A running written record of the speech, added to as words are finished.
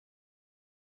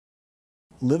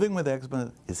living with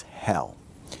eczema is hell.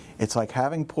 It's like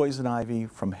having poison ivy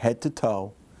from head to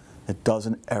toe that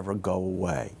doesn't ever go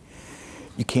away.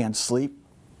 You can't sleep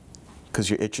because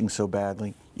you're itching so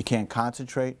badly. You can't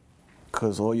concentrate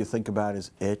because all you think about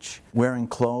is itch. Wearing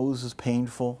clothes is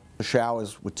painful. The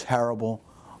showers were terrible.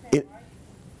 It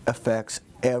affects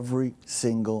every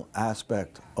single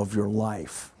aspect of your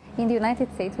life. In the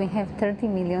United States, we have 30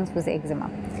 million with eczema.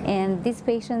 And these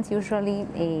patients usually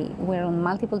were on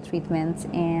multiple treatments,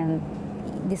 and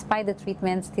despite the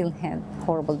treatment, still had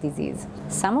horrible disease.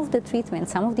 Some of the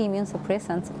treatments, some of the immune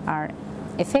suppressants are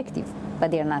effective, but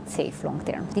they are not safe long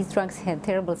term. These drugs had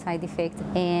terrible side effects,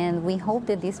 and we hope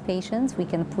that these patients, we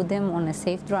can put them on a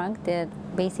safe drug that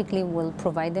basically will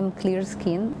provide them clear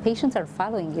skin. Patients are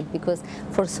following it because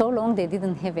for so long they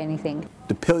didn't have anything.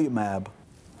 Dupilumab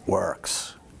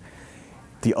works.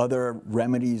 The other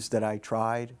remedies that I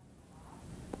tried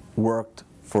worked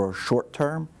for a short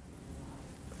term,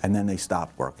 and then they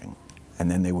stopped working, and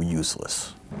then they were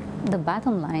useless. The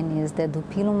bottom line is that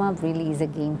dupilumab really is a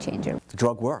game changer. The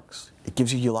drug works. It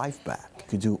gives you your life back. You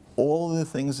can do all the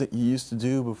things that you used to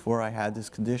do before I had this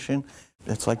condition.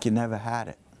 It's like you never had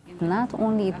it. Not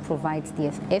only it provides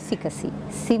the efficacy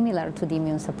similar to the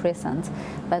immune suppressants,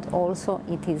 but also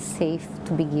it is safe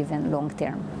to be given long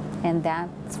term. And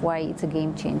that's why it's a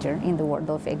game changer in the world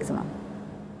of eczema.